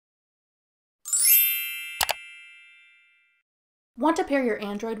Want to pair your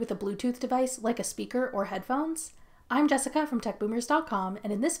Android with a Bluetooth device like a speaker or headphones? I'm Jessica from techboomers.com,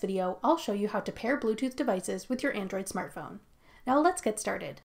 and in this video, I'll show you how to pair Bluetooth devices with your Android smartphone. Now let's get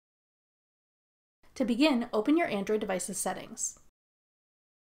started. To begin, open your Android device's settings.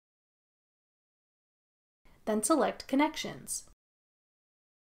 Then select Connections.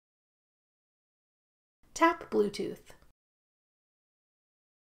 Tap Bluetooth.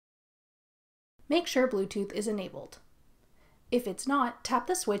 Make sure Bluetooth is enabled. If it's not, tap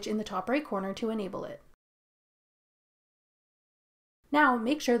the switch in the top right corner to enable it. Now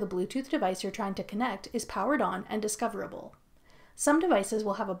make sure the Bluetooth device you're trying to connect is powered on and discoverable. Some devices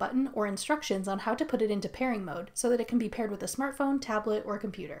will have a button or instructions on how to put it into pairing mode so that it can be paired with a smartphone, tablet, or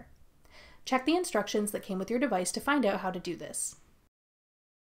computer. Check the instructions that came with your device to find out how to do this.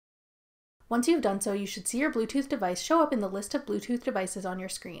 Once you've done so, you should see your Bluetooth device show up in the list of Bluetooth devices on your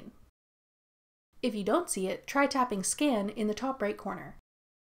screen. If you don't see it, try tapping Scan in the top right corner.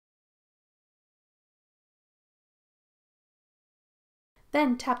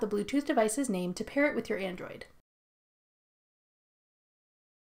 Then tap the Bluetooth device's name to pair it with your Android.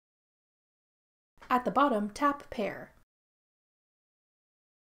 At the bottom, tap Pair.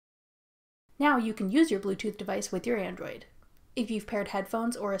 Now you can use your Bluetooth device with your Android. If you've paired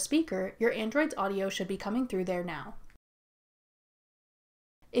headphones or a speaker, your Android's audio should be coming through there now.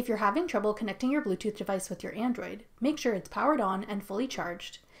 If you're having trouble connecting your Bluetooth device with your Android, make sure it's powered on and fully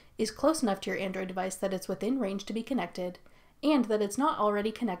charged, is close enough to your Android device that it's within range to be connected, and that it's not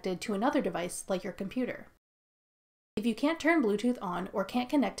already connected to another device like your computer. If you can't turn Bluetooth on or can't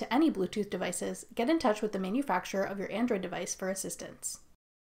connect to any Bluetooth devices, get in touch with the manufacturer of your Android device for assistance.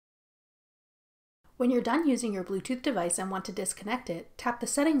 When you're done using your Bluetooth device and want to disconnect it, tap the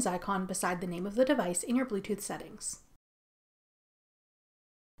settings icon beside the name of the device in your Bluetooth settings.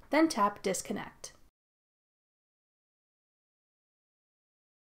 Then tap Disconnect.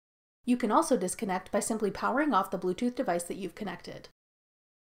 You can also disconnect by simply powering off the Bluetooth device that you've connected.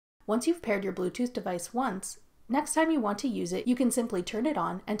 Once you've paired your Bluetooth device once, next time you want to use it, you can simply turn it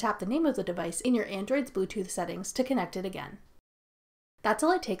on and tap the name of the device in your Android's Bluetooth settings to connect it again. That's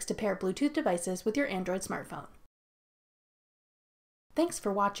all it takes to pair Bluetooth devices with your Android smartphone. Thanks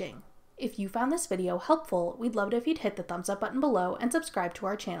for watching. If you found this video helpful, we'd love it if you'd hit the thumbs up button below and subscribe to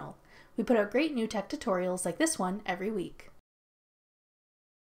our channel. We put out great new tech tutorials like this one every week.